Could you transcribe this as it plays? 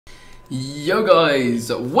Yo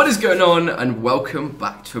guys, what is going on, and welcome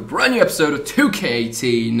back to a brand new episode of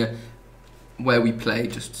 2K18 where we play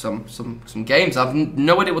just some games. I have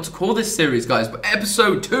no idea what to call this series, guys, but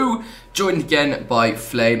episode 2, joined again by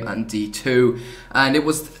Flame and D2, and it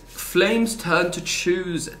was Flame's turn to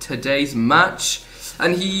choose today's match,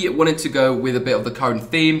 and he wanted to go with a bit of the current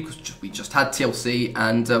theme because we just had TLC,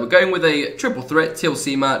 and we're going with a triple threat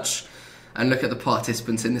TLC match. And look at the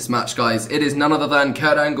participants in this match, guys. It is none other than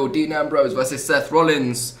Kurt Angle, Dean Ambrose versus Seth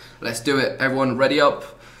Rollins. Let's do it. Everyone ready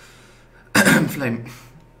up? Flame.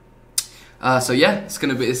 So yeah, it's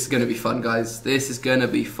gonna be fun, guys. This is gonna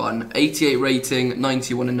be fun. 88 rating,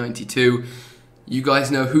 91 and 92. You guys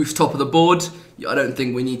know who's top of the board. I don't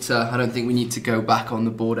think we need to go back on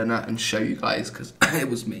the board and show you guys, because it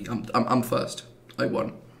was me. I'm first. I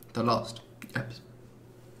won the last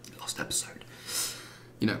episode.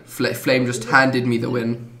 You know, Flame just handed me the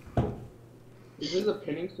win. Is this a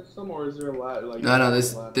pinning system or is there a ladder? Like no,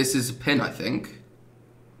 this is a pin, I think.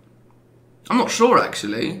 I'm not sure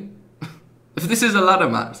actually. If this is a ladder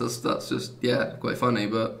match, that's just quite funny.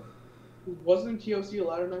 But wasn't TLC a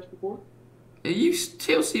ladder match before?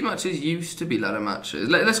 TLC matches used to be ladder matches.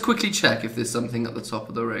 Let's quickly check if there's something at the top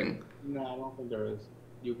of the ring. No, I don't think there is.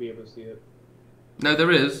 You'll be able to see it. No,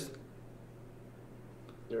 there is.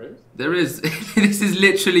 There is? There is. This is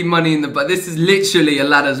literally money in the butt. This is literally a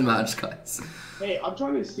ladders match, guys. Hey, I'm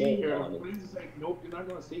trying to see here. Please, like, nope, you're not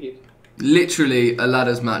gonna see it. Literally a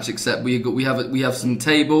ladders match, except we have some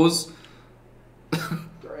tables.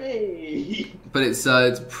 Great. But it's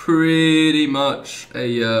pretty much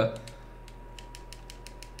a.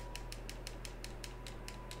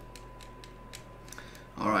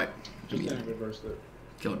 All right. Just gonna reverse it.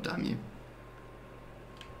 God damn you.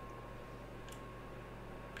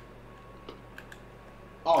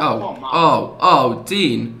 Oh,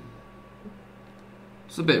 Dean.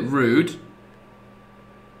 It's a bit rude.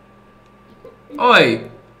 Oi!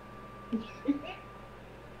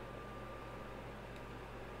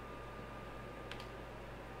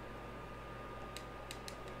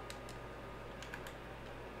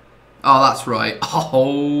 Oh, that's right.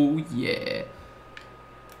 Oh, yeah.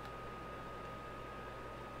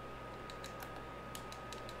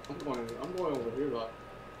 I'm going over here, but...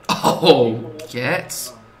 Oh,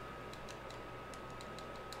 get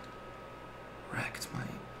wrecked, mate.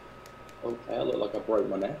 Okay, I look like I broke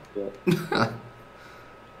my neck, but...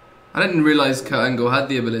 I didn't realise Kurt Angle had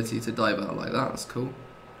the ability to dive out like that. That's cool.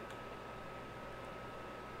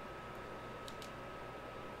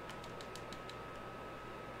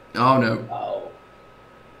 Oh no. Oh.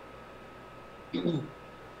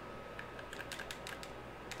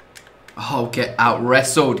 Oh, get out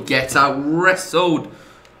wrestled. Get out wrestled.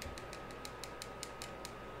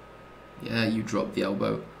 Yeah, you dropped the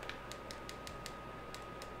elbow.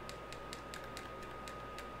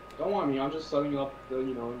 Don't want me, I'm just setting up the,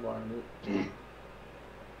 environment.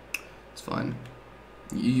 It's fine.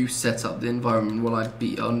 You set up the environment while I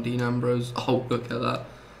beat on Dean Ambrose. Oh, look at that.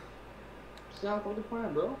 Sounds like a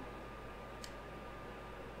plan, bro.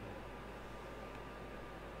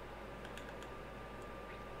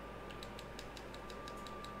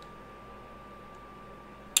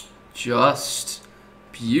 Just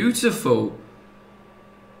beautiful.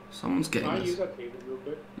 Someone's getting Can I this. use that table real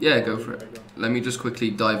quick? Yeah, go for it. Let me just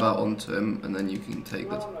quickly dive out onto him, and then you can take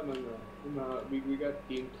this. No, we got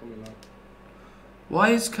Dean coming up. Why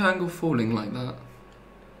is Kurt Angle falling like that?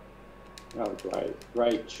 Oh,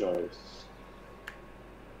 great choice.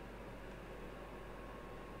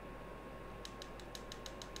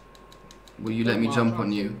 Will you let me jump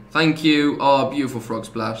on you? Thank you. Oh, beautiful frog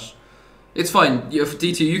splash. It's fine.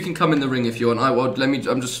 D2, you can come in the ring if you want.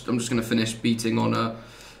 I'm just gonna finish beating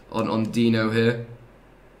on Dino here.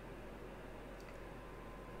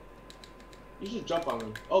 You should jump on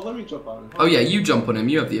him. Oh, let me jump on him. Oh yeah, you jump on him.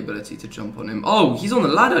 You have the ability to jump on him. Oh, he's on the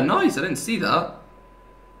ladder. Nice. I didn't see that.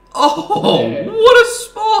 Oh, yeah. What a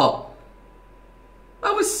spot!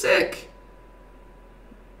 That was sick.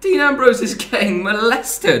 Dean Ambrose is getting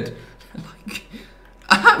molested. Like,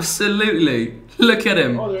 absolutely. Look at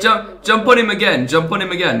him. Oh, jump on him again. Jump on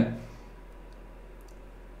him again.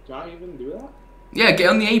 Can I even do that? Yeah, get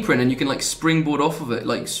on the apron and you can like springboard off of it,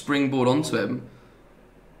 like springboard onto him.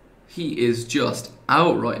 He is just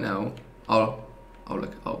out right now. Oh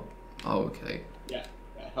look. Oh, okay. Yeah,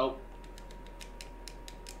 that helped.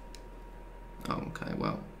 Oh, okay.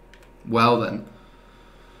 Well then.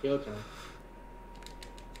 Heel turn.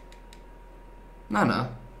 Nah.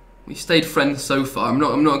 We stayed friends so far. I'm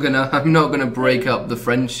not gonna break up the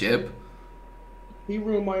friendship. He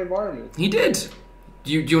ruined my environment. He did.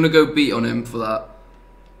 Do you want to go beat on him for that?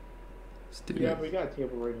 Let's do Yeah, it. we got a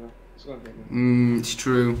table right now. It's gonna take me. It's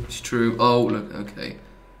true. It's true. Oh, look. Okay.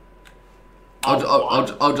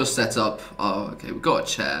 I'll just set up. Oh, okay. We've got a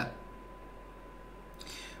chair.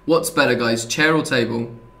 What's better, guys? Chair or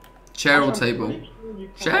table? Chair or table?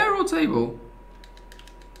 Chair or table?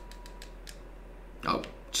 Oh,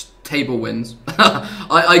 table wins.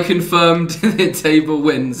 I confirmed the table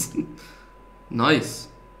wins. Nice.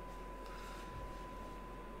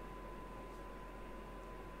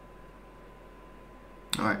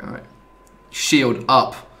 Alright. Shield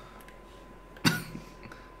up.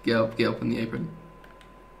 Get up on the apron.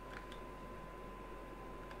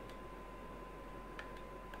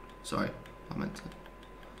 Sorry, I meant to.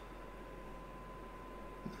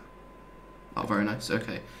 Oh, very nice.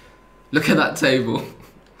 Okay, look at that table.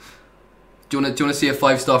 Do you wanna see a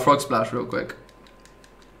 5-star frog splash real quick?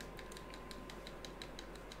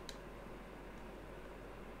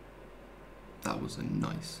 That was a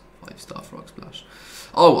nice 5-star frog splash.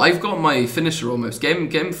 Oh, I've got my finisher almost. Get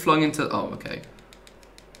him flung into. Oh, okay.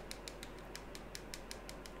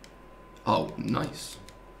 Oh, nice.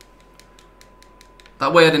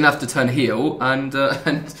 That way I didn't have to turn heel, and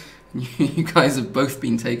you guys have both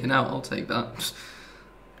been taken out. I'll take that.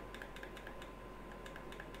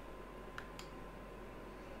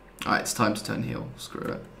 Alright, it's time to turn heel. Screw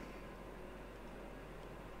it.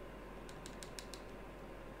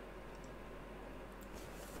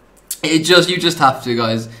 You just have to,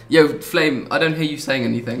 guys. Yo, Flame, I don't hear you saying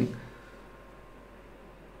anything.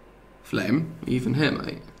 Flame, are you even here,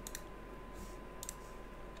 mate?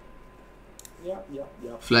 Yeah.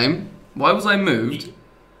 Flame, why was I moved?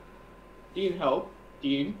 Dean, help.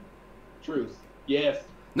 Dean, truth. Yes.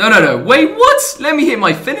 No. Wait, what? Let me hit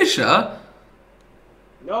my finisher.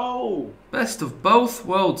 No. Best of both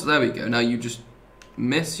worlds. There we go. Now you just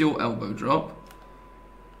miss your elbow drop.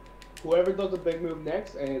 Whoever does a big move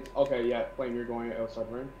next, and it's okay. Yeah, Flame, you're going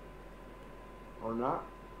outside ring, or not?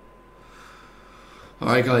 All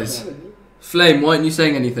right, guys. Flame, why aren't you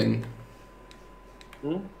saying anything?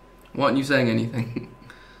 Hmm? Why aren't you saying anything?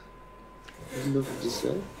 There's nothing to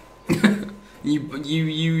say.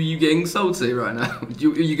 You getting salty right now?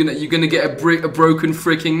 You gonna get a broken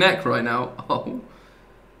freaking neck right now? Oh.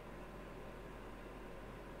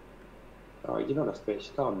 Alright, you're not a fish.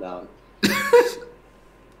 Calm down.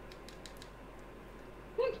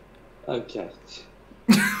 Okay.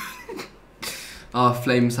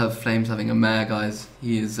 Flames having a mare, guys.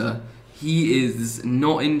 He is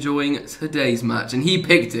not enjoying today's match, and he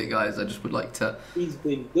picked it, guys. I just would like to. He's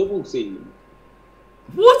been double teamed.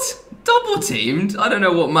 What? Double teamed? I don't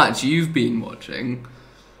know what match you've been watching.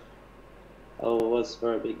 Oh, it was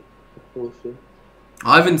for a big portion.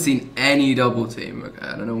 I haven't seen any double team. Okay,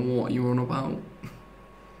 I don't know what you're on about.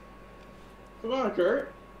 Come on,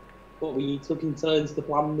 Kurt. What, were you taking turns to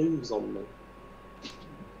plan moves on me?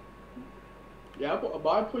 Yeah, but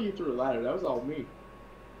I put you through the ladder. That was all me.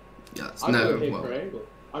 Yes, I no. should have hit Well, triangle.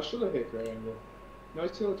 I should have hit triangle. No,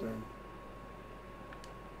 it's heel turn.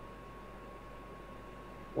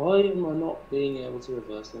 Why am I not being able to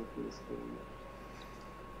reverse them from this thing?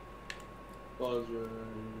 Because you're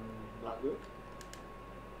not good.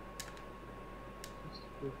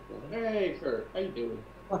 Hey, Kurt, how you doing?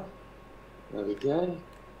 There we go.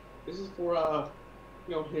 This is for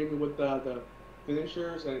hitting me with the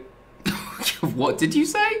finishers and. what did you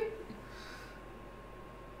say?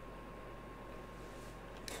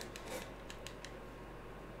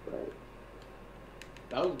 Right.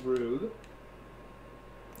 That was rude.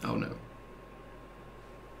 Oh no.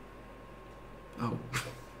 Oh,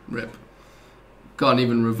 rip. Can't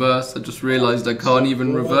even reverse. I just realised I can't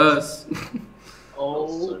even reverse.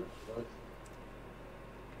 Oh.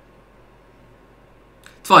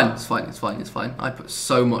 It's fine. I put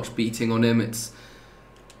so much beating on him. It's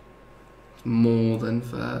more than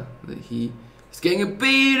fair that he's getting a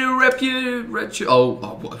bit of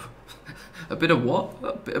what? A bit of what?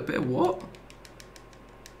 A bit of what?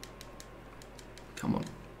 Come on.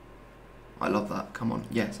 I love that. Come on.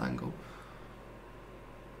 Yes, angle.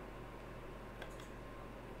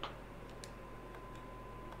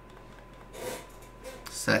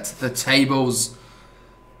 Set the tables.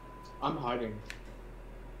 I'm hiding.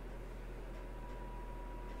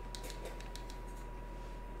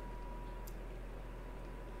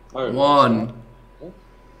 One.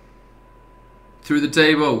 Through the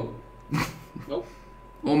table. Nope.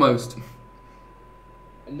 Almost.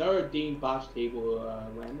 Another Dean Bosch table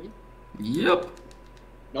landing. Yep.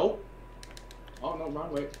 Nope. Oh no,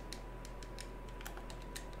 wrong way.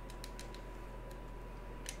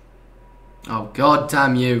 Oh god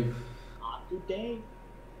damn you. Not today.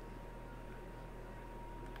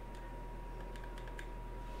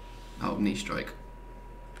 Oh knee strike.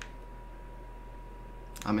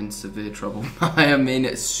 I'm in severe trouble. I am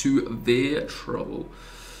in severe trouble.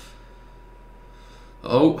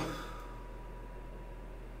 Oh.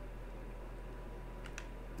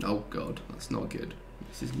 Oh god, that's not good.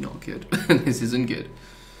 This is not good. This isn't good.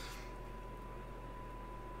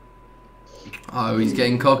 Oh, he's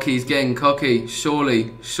getting cocky, he's getting cocky.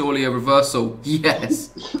 Surely, surely a reversal.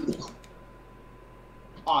 Yes.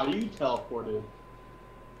 Ah, you teleported.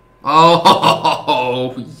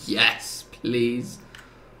 Oh, yes, please.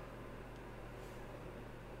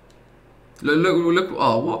 Look.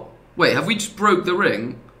 Oh, what? Wait, have we just broke the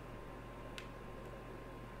ring?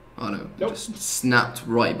 Oh no, nope. Just snapped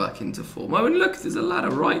right back into form. Oh, and look, there's a ladder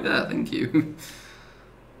right there, thank you.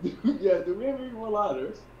 Yeah, do we have any more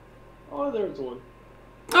ladders? Oh, there's one.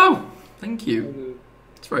 Oh, thank you.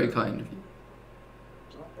 It's very kind of you.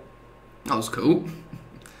 Okay. That was cool.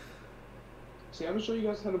 See, I'm gonna show you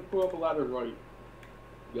guys how to pull up a ladder right.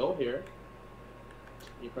 Go here.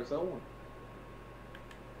 You press L1.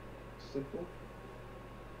 Simple.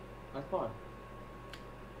 That's fine.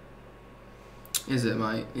 Is it,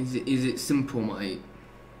 mate? Is it simple, mate?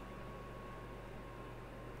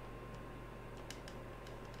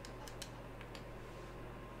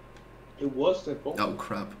 It was simple. Oh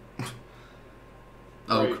crap.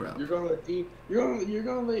 Oh right. crap. You're gonna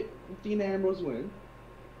let Dean Ambrose win.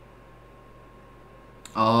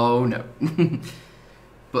 Oh no.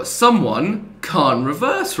 But someone can't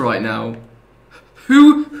reverse right now.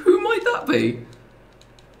 Who might that be?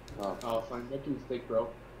 Oh, fine. Make a mistake, bro.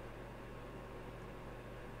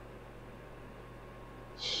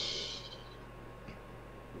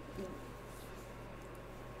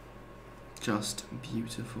 Just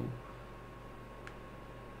beautiful.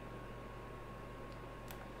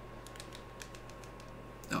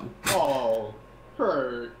 Oh. Oh,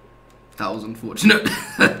 hurt. That was unfortunate.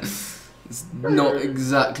 It's not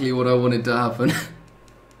exactly what I wanted to happen.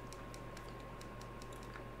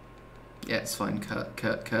 Yeah, it's fine.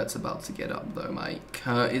 Kurt's about to get up though, mate.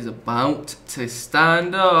 Kurt is about to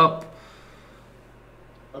stand up.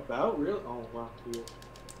 About? Really? Oh, wow. Dude.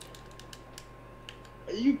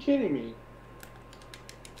 Are you kidding me?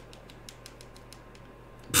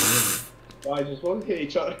 Why just won't hit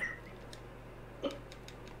each other?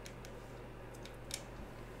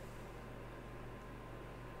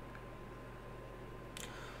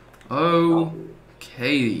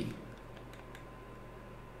 Okay.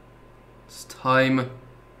 It's time.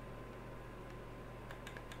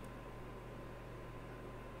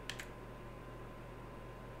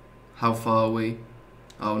 How far are we?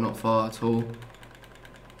 Oh, not far at all.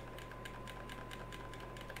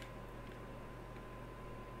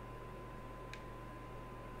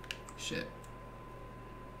 Shit.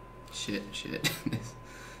 This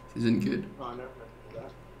isn't good. Oh, I never heard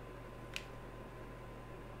that.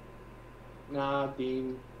 Nah,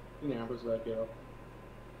 Dean. Dean Ambrose let go.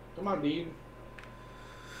 Come on, Dean.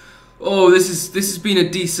 Oh, this has been a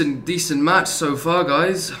decent match so far,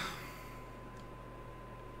 guys.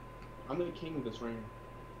 I'm the king of this ring.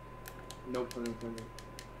 No pun intended.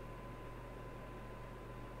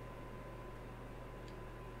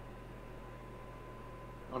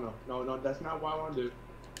 Oh no, that's not what I want to do.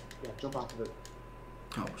 Yeah, jump off of it.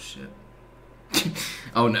 Oh shit.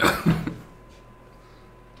 Oh no.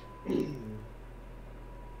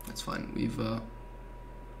 That's fine. We've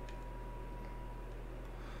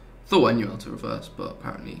thought I knew how to reverse, but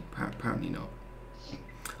apparently not.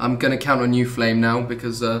 I'm gonna count on you, Flame, now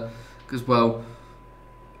because well,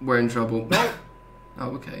 we're in trouble. No.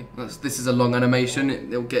 Oh, okay. This is a long animation.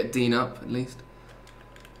 It'll get Dean up at least.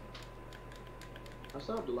 I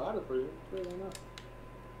still have the ladder for you. Why not?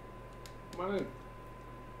 Come on in.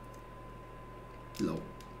 Lol.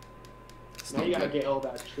 It's Now not you gotta good. get all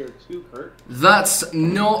that chair too, Kurt. That's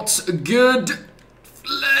not good.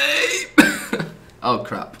 Flame. Oh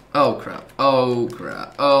crap. Oh crap. Oh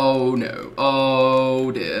crap. Oh no.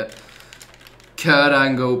 Oh dear. Kurt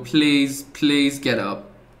Angle, please get up.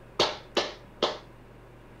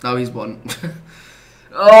 Oh, he's won.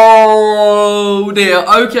 Oh dear.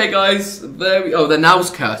 Okay, guys. There we. Oh, then now's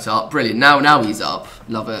Kurt up. Brilliant. Now he's up.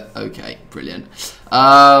 Love it. Okay, brilliant.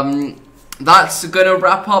 That's gonna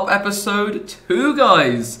wrap up episode 2,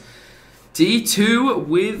 guys. D2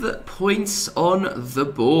 with points on the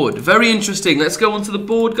board. Very interesting. Let's go onto the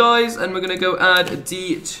board, guys, and we're gonna go add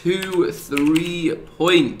D2 3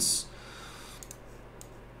 points.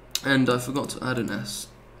 And I forgot to add an S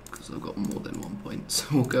because I've got more than 1 point. So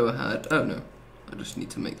we'll go ahead. Oh no. I just need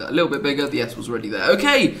to make that a little bit bigger. The S was already there.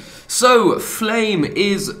 Okay, so Flame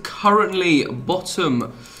is currently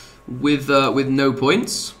bottom with no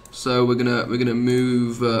points. So we're gonna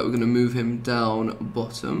move him down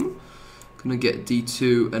bottom. Gonna get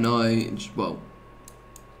D2 and I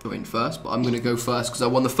join first, but I'm gonna go first because I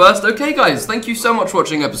won the first. Okay, guys, thank you so much for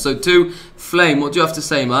watching episode 2. Flame, what do you have to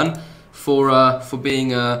say, man, for being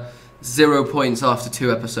 0 points after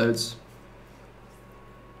 2 episodes?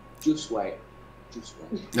 Just wait.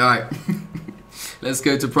 All right, let's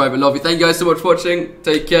go to private lobby. Thank you guys so much for watching.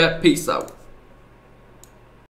 Take care. Peace out.